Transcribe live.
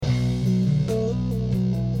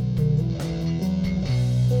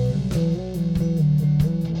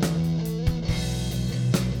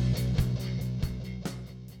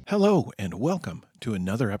Hello and welcome to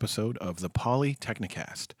another episode of the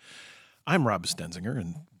Polytechnicast. I'm Rob Stenzinger,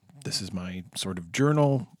 and this is my sort of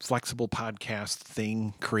journal, flexible podcast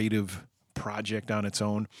thing, creative project on its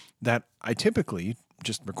own that I typically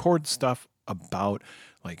just record stuff about,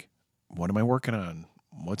 like, what am I working on?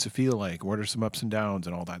 What's it feel like? What are some ups and downs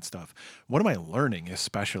and all that stuff? What am I learning,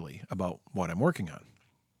 especially about what I'm working on?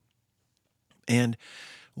 And,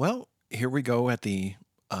 well, here we go at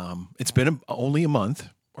it's been only a month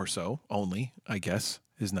or so, only, I guess,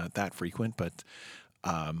 is not that frequent, but,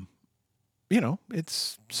 um,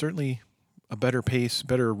 it's certainly a better pace,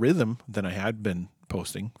 better rhythm than I had been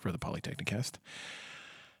posting for the Polytechnicast.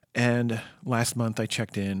 And last month I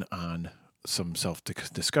checked in on some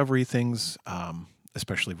self-discovery things,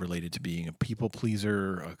 especially related to being a people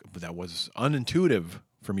pleaser that was unintuitive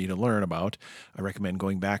for me to learn about. I recommend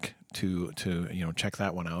going back to check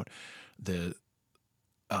that one out.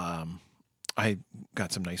 I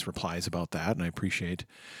got some nice replies about that, and I appreciate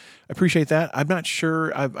that. I'm not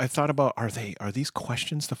sure. I've thought about are these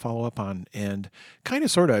questions to follow up on, and kind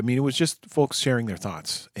of sort of. I mean, it was just folks sharing their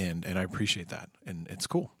thoughts, and I appreciate that, and it's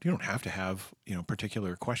cool. You don't have to have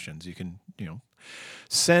particular questions. You can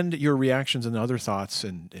send your reactions and other thoughts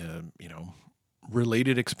and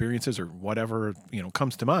related experiences or whatever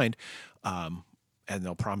comes to mind. And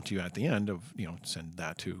they'll prompt you at the end of, send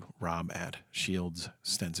that to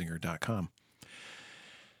rob@shieldsstenzinger.com.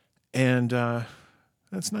 And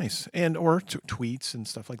that's nice. And or tweets and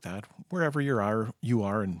stuff like that, wherever you are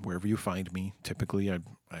and wherever you find me. Typically, I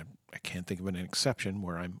can't think of an exception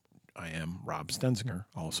where I am Rob Stenzinger,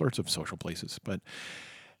 all sorts of social places. But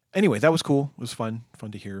anyway, that was cool. It was fun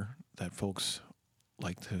to hear that folks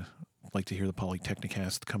like to hear the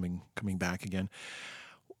Polytechnicast coming back again.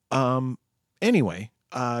 Anyway,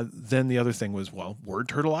 then the other thing was, Word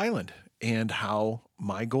Turtle Island, and how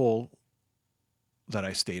my goal that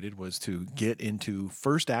I stated was to get into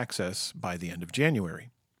first access by the end of January.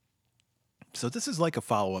 So this is like a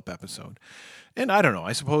follow-up episode. And I don't know,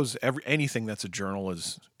 I suppose anything that's a journal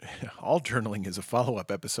is, all journaling is a follow-up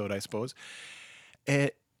episode, I suppose.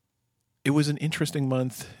 It was an interesting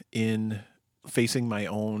month in facing my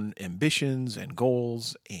own ambitions and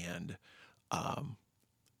goals, and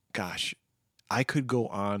gosh, I could go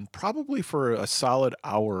on probably for a solid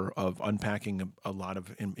hour of unpacking a lot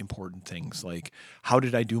of important things, like how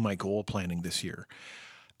did I do my goal planning this year?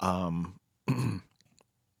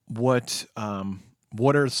 What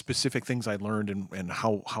are specific things I learned, and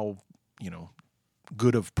how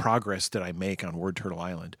good of progress did I make on Word Turtle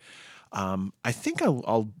Island? I think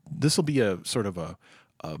this will be a sort of a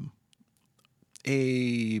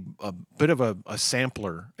bit of a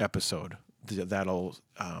sampler episode that'll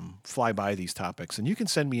fly by these topics. And you can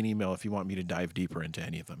send me an email if you want me to dive deeper into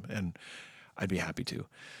any of them, and I'd be happy to.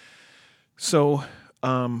 So,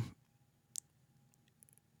 Word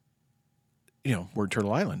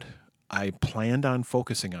Turtle Island. I planned on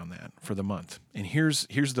focusing on that for the month. And here's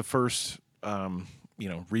the first,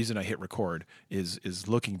 reason I hit record is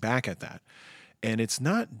looking back at that. And it's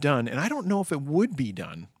not done. And I don't know if it would be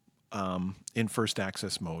done in first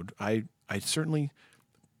access mode. I certainly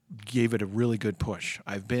gave it a really good push.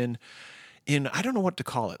 I've been in, I don't know what to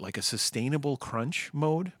call it, like a sustainable crunch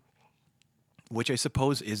mode, which I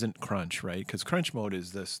suppose isn't crunch, right? Because crunch mode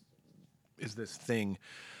is this thing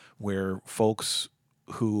where folks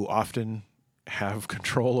who often have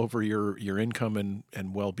control over your income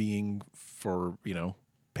and well-being for,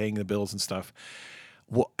 paying the bills and stuff,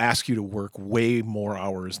 will ask you to work way more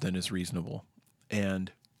hours than is reasonable.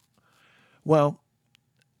 And, well,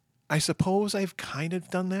 I suppose I've kind of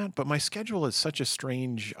done that, but my schedule is such a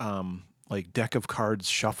strange, deck of cards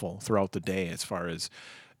shuffle throughout the day, as far as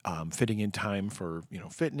fitting in time for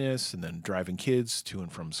fitness, and then driving kids to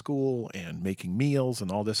and from school, and making meals and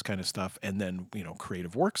all this kind of stuff, and then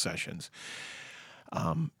creative work sessions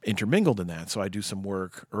intermingled in that. So I do some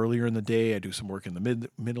work earlier in the day, I do some work in the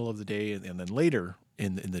middle of the day, and then later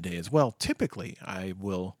in the day as well. Typically, I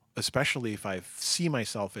will, especially if I see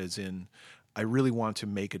myself as in, I really want to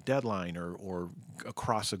make a deadline or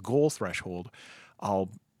across a goal threshold, I'll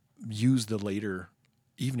use the later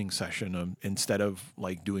evening session instead of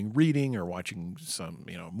like doing reading or watching some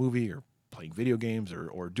movie or playing video games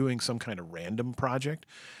or doing some kind of random project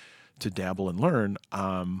to dabble and learn.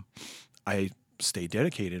 I stay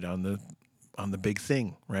dedicated on the big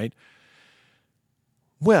thing, right?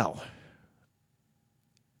 Well,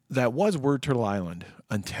 that was Word Turtle Island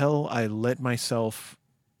until I let myself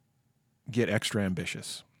get extra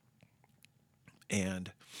ambitious.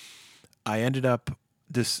 And I ended up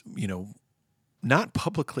not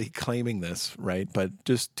publicly claiming this, right? But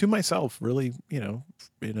just to myself, really,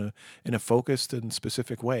 in a focused and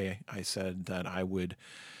specific way, I said that I would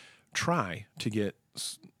try to get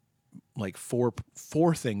like four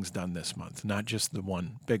things done this month, not just the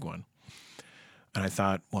one big one. And I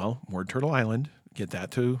thought, well, Word Turtle Island, get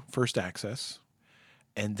that to first access.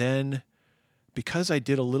 And then because I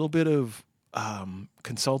did a little bit of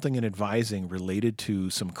consulting and advising related to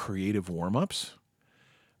some creative warm-ups,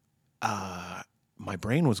 my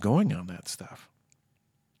brain was going on that stuff.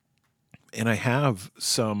 And I have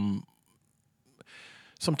some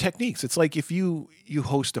techniques. It's like if you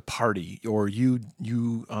host a party, or you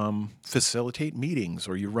facilitate meetings,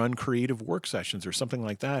 or you run creative work sessions or something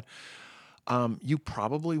like that, you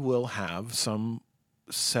probably will have some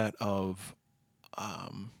set of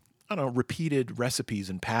repeated recipes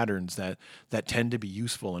and patterns that tend to be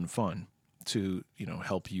useful and fun to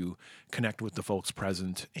help you connect with the folks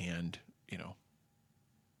present and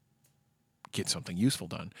get something useful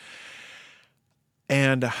done.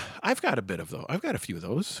 And I've got a few of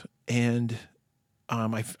those, and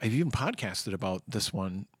I've even podcasted about this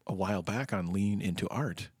one a while back on Lean Into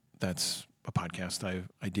Art. That's a podcast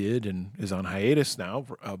I did and is on hiatus now,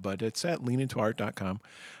 but it's at leanintoart.com.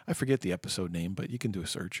 I forget the episode name, but you can do a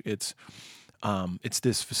search. It's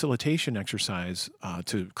this facilitation exercise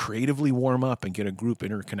to creatively warm up and get a group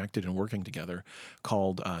interconnected and working together,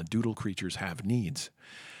 called Doodle Creatures Have Needs.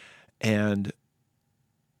 And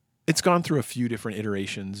it's gone through a few different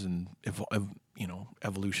iterations and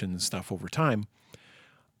evolution and stuff over time.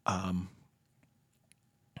 But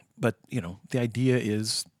the idea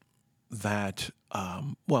is that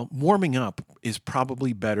warming up is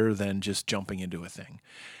probably better than just jumping into a thing.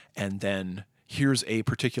 And then here's a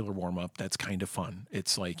particular warm up that's kind of fun.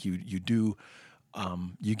 It's like you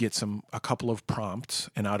get a couple of prompts,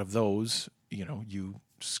 and out of those, you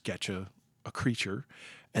sketch a creature.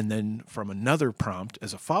 And then from another prompt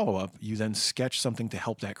as a follow-up, you then sketch something to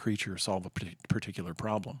help that creature solve a particular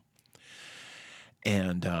problem.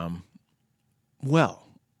 And,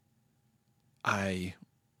 I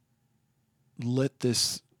let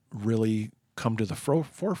this really come to the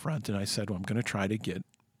forefront, and I said, well, I'm going to try to get,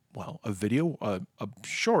 a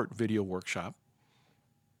short video workshop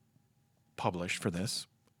published for this,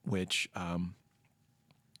 which I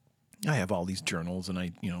have all these journals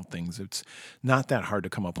and things. It's not that hard to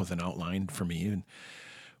come up with an outline for me, and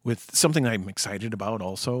with something I'm excited about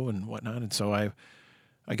also and whatnot. And so I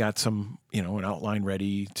got some, an outline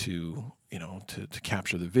ready to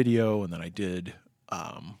capture the video. And then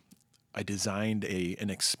I designed an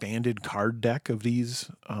expanded card deck of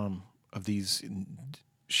these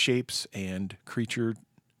shapes and creature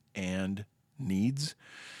and needs.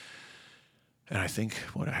 And I think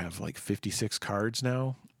I have like 56 cards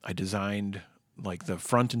now. I designed like the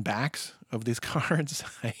front and backs of these cards.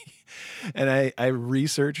 I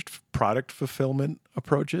researched product fulfillment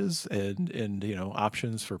approaches and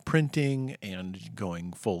options for printing and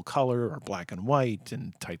going full color or black and white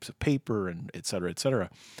and types of paper and et cetera, et cetera.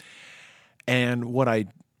 And what I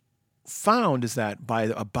found is that by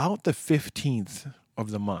about the 15th of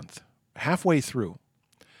the month, halfway through,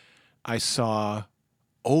 I saw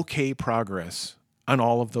okay progress on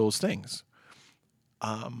all of those things.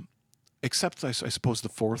 Except I suppose the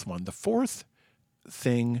fourth one. The fourth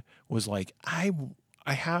thing was like, I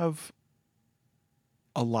have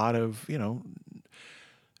a lot of,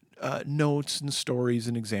 notes and stories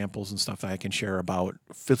and examples and stuff that I can share about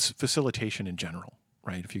facilitation in general,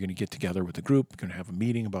 right? If you're going to get together with a group, you're going to have a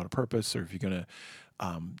meeting about a purpose, or if you're going to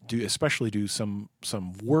do some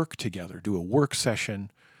work together, do a work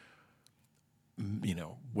session,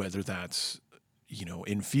 whether that's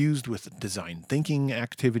infused with design thinking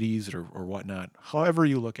activities or whatnot, however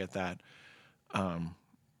you look at that,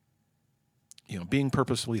 being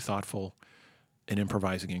purposefully thoughtful and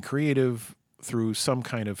improvising and creative through some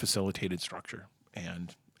kind of facilitated structure.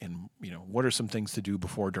 And what are some things to do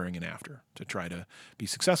before, during, and after to try to be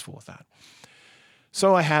successful with that.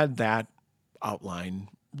 So I had that outline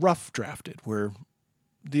rough drafted, where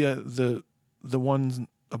the ones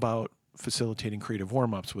about facilitating creative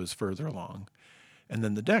warm-ups was further along. And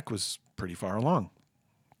then the deck was pretty far along.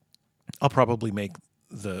 I'll probably make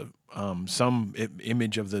the some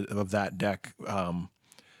image of that deck,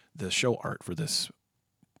 the show art for this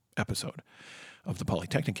episode of the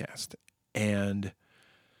Polytechnicast. And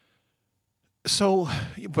so,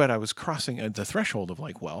 but I was crossing the threshold of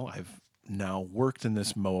like, I've now worked in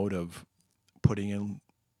this mode of putting in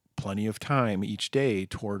plenty of time each day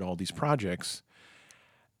toward all these projects,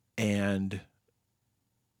 and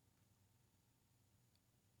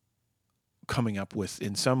coming up with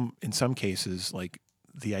in some cases like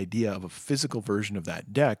the idea of a physical version of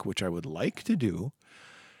that deck, which I would like to do,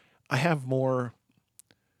 I have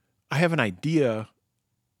an idea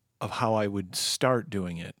of how I would start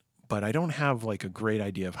doing it, but I don't have like a great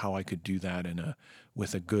idea of how I could do that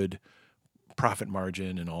with a good profit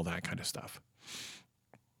margin and all that kind of stuff.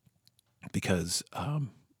 Because,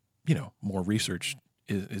 more research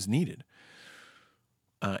is needed.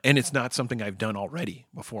 And it's not something I've done already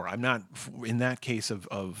before. I'm not in that case of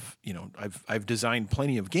I've designed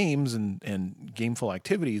plenty of games and gameful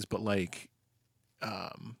activities, but like,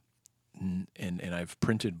 and I've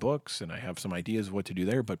printed books and I have some ideas of what to do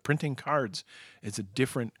there, but printing cards is a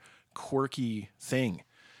different quirky thing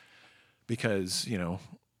because,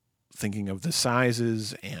 thinking of the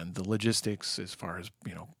sizes and the logistics as far as,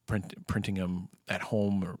 printing them at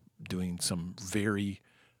home or doing some very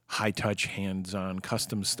high touch, hands-on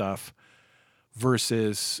custom stuff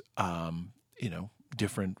versus,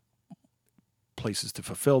 different places to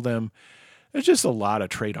fulfill them. There's just a lot of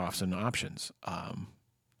trade-offs and options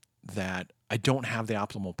that I don't have the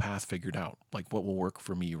optimal path figured out, like what will work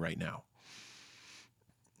for me right now.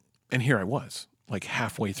 And here I was, like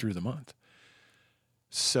halfway through the month.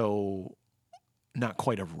 So not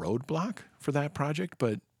quite a roadblock for that project,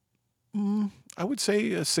 but I would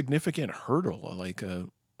say a significant hurdle, like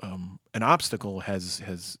an obstacle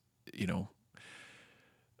has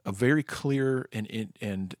a very clear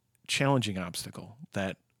and challenging obstacle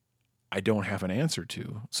that I don't have an answer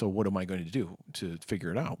to. So what am I going to do to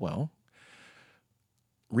figure it out? Well,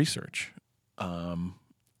 research,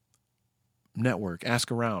 network,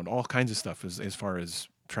 ask around, all kinds of stuff as far as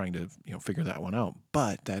trying to figure that one out.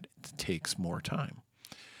 But that takes more time.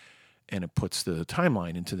 And it puts the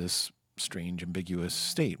timeline into this strange, ambiguous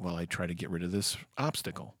state while I try to get rid of this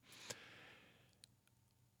obstacle.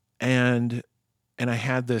 And I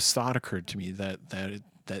had this thought occurred to me that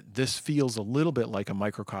this feels a little bit like a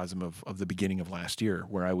microcosm of the beginning of last year,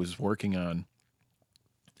 where I was working on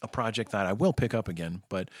a project that I will pick up again,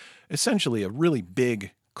 but essentially a really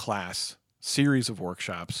big class series of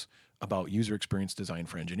workshops about user experience design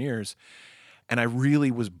for engineers. And I really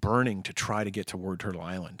was burning to try to get to Word Turtle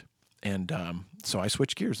Island. And so I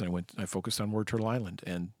switched gears and I focused on Word Turtle Island,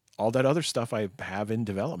 and all that other stuff I have in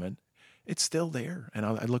development, it's still there. And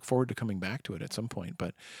I look forward to coming back to it at some point,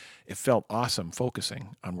 but it felt awesome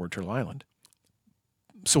focusing on Word Turtle Island.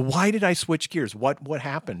 So why did I switch gears? What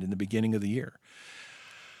happened in the beginning of the year?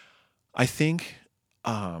 I think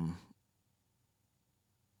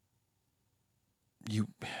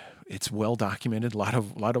it's well documented. A lot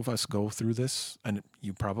of us go through this, and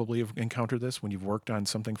you probably have encountered this when you've worked on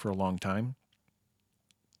something for a long time.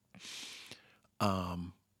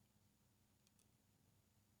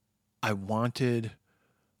 I wanted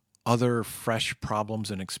other fresh problems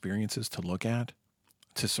and experiences to look at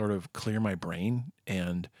to sort of clear my brain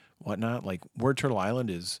and whatnot. Like Word Turtle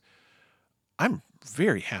Island I'm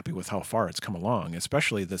very happy with how far it's come along,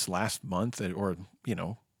 especially this last month, or,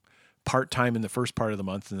 part-time in the first part of the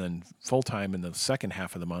month and then full-time in the second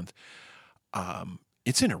half of the month.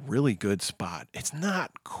 It's in a really good spot. It's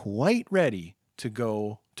not quite ready to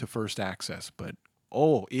go to first access, but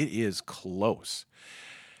it is close.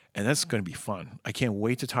 And that's going to be fun. I can't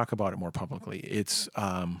wait to talk about it more publicly. It's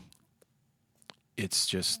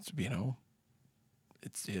just,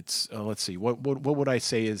 let's see, what would I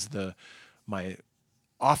say is my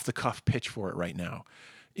off the cuff pitch for it right now?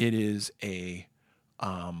 It is a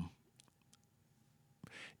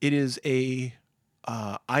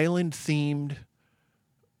island themed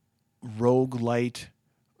roguelite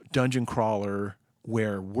dungeon crawler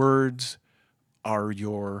where words are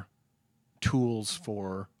your tools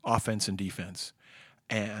for offense and defense,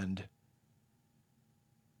 and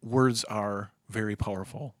words are very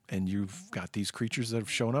powerful, and you've got these creatures that have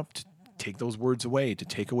shown up to take those words away, to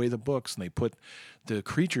take away the books, and they put the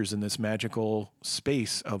creatures in this magical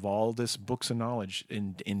space of all this books and knowledge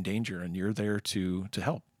in danger, and you're there to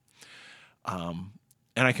help. And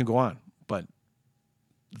I can go on, but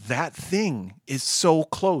that thing is so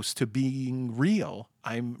close to being real.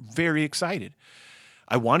 I'm very excited.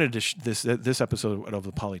 I wanted this episode of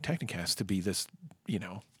the Polytechnicast to be this,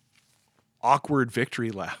 awkward victory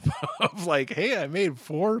lap of like, hey, I made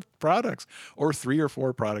 4 products or 3 or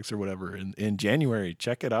 4 products or whatever in January.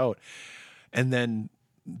 Check it out. And then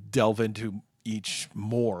delve into each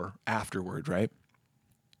more afterward, right?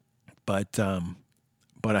 But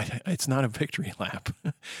it's not a victory lap.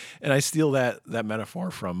 And I steal that metaphor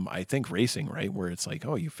from, I think, racing, right? Where it's like,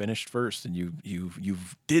 oh, you finished first and you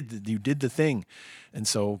did the thing. And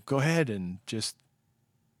so go ahead and just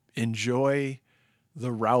enjoy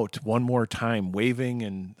the route one more time, waving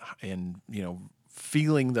and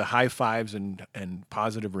feeling the high fives and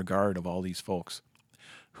positive regard of all these folks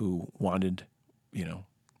who wanted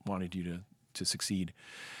you to succeed.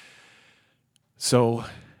 So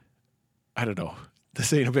I don't know.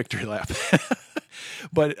 This ain't a victory lap,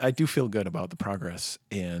 but I do feel good about the progress.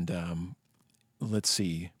 And let's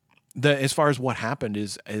see. As far as what happened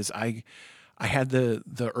is I had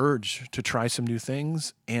the urge to try some new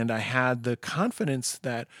things, and I had the confidence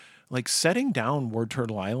that like setting down Word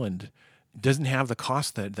Turtle Island doesn't have the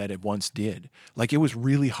cost that it once did. Like it was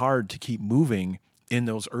really hard to keep moving in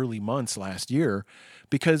those early months last year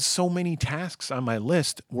because so many tasks on my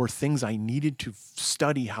list were things I needed to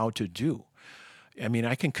study how to do. I mean,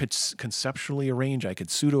 I can conceptually arrange, I could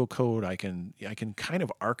pseudocode, I can kind of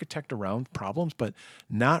architect around problems, but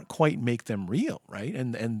not quite make them real, right?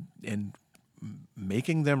 And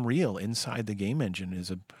making them real inside the game engine is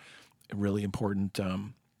a really important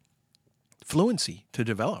fluency to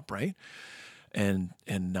develop, right? And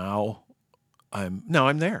now I'm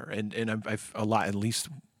there, and I've a lot at least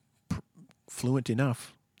fluent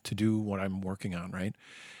enough to do what I'm working on, right?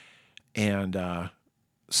 And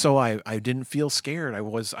so I didn't feel scared. I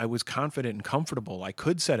was confident and comfortable. I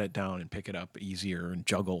could set it down and pick it up easier and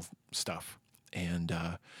juggle stuff, and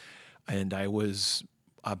I was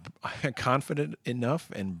confident enough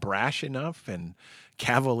and brash enough and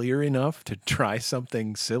cavalier enough to try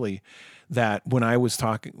something silly that when I was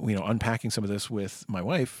talking, unpacking some of this with my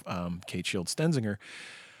wife, Kate Shield Stenzinger,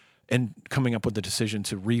 and coming up with the decision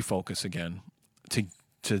to refocus again,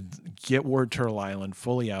 to get Word Turtle Island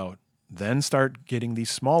fully out, then start getting these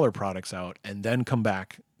smaller products out, and then come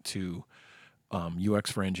back to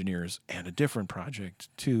UX for Engineers and a different project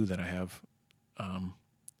too that I have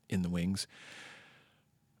in the wings,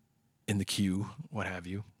 in the queue, what have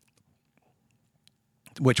you,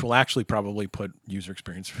 which will actually probably put user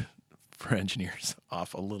experience for engineers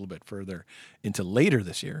off a little bit further into later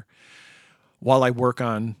this year, while I work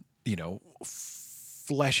on,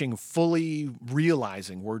 fully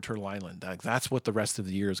realizing Word Turtle Island. That's what the rest of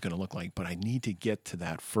the year is going to look like. But I need to get to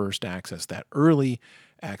that first access, that early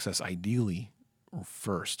access, ideally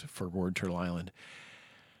first for Word Turtle Island.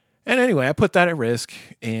 And anyway, I put that at risk,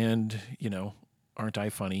 and aren't I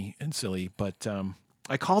funny and silly? But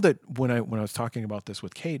I called it when I was talking about this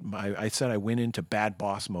with Kate. I said I went into bad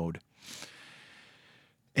boss mode,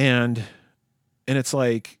 and it's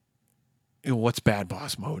like, what's bad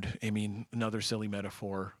boss mode? I mean, another silly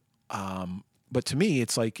metaphor. But to me,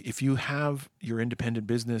 it's like if you have your independent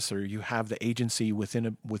business or you have the agency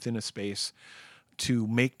within a space to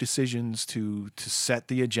make decisions, to set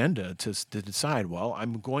the agenda, to decide, well,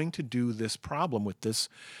 I'm going to do this problem with this,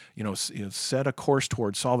 set a course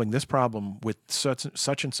towards solving this problem with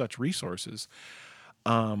such and such resources.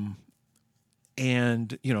 And,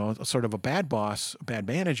 sort of a bad boss, a bad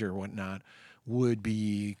manager, whatnot, would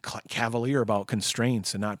be cavalier about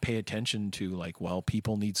constraints and not pay attention to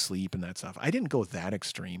people need sleep and that stuff. I didn't go that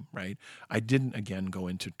extreme, right? I didn't, again, go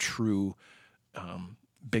into true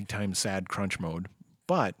big time sad crunch mode,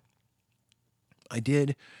 but I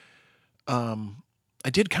did kind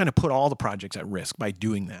of put all the projects at risk by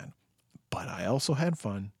doing that. But I also had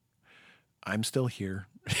fun. I'm still here.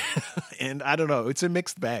 And I don't know, it's a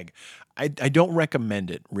mixed bag. I don't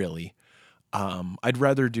recommend it, really. I'd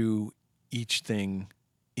rather do each thing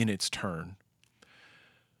in its turn.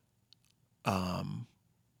 And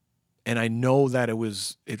I know that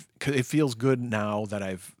it feels good now that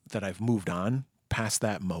I've moved on past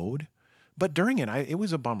that mode. But during it, it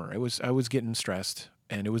was a bummer. I was getting stressed,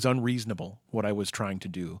 and it was unreasonable what I was trying to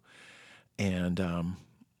do. And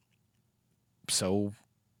so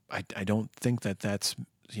I don't think that's,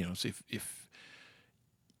 if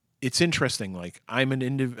it's interesting. I'm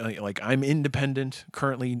I'm independent,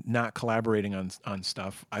 currently not collaborating on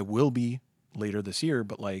stuff. I will be later this year,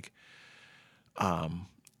 but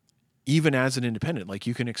even as an independent,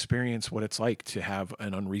 you can experience what it's like to have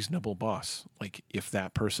an unreasonable boss, if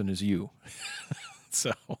that person is you.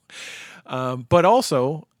 So, but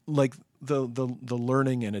also the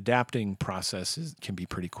learning and adapting process can be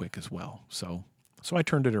pretty quick as well. So I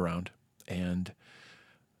turned it around, and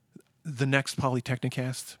the next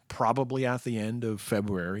Polytechnicast, probably at the end of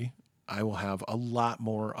February, I will have a lot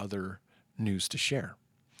more other news to share.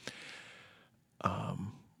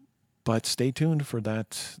 But stay tuned for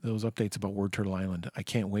those updates about Word Turtle Island. I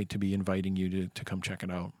can't wait to be inviting you to come check it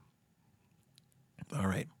out. All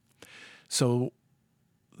right. So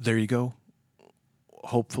there you go.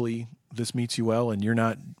 Hopefully this meets you well, and you're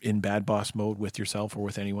not in bad boss mode with yourself or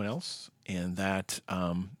with anyone else, and that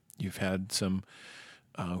you've had some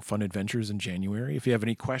fun adventures in January. If you have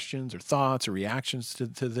any questions or thoughts or reactions to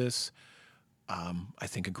this, I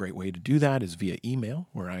think a great way to do that is via email,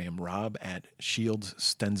 where I am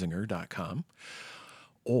rob@shieldsstenzinger.com.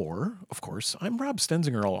 Or, of course, I'm Rob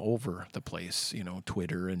Stenzinger all over the place,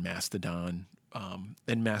 Twitter and Mastodon.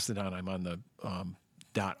 And Mastodon, I'm on the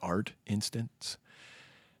 .art instance.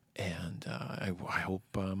 And I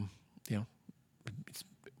hope, it's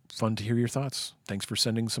fun to hear your thoughts. Thanks for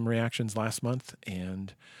sending some reactions last month.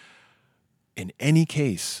 And in any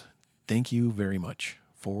case, thank you very much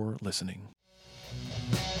for listening.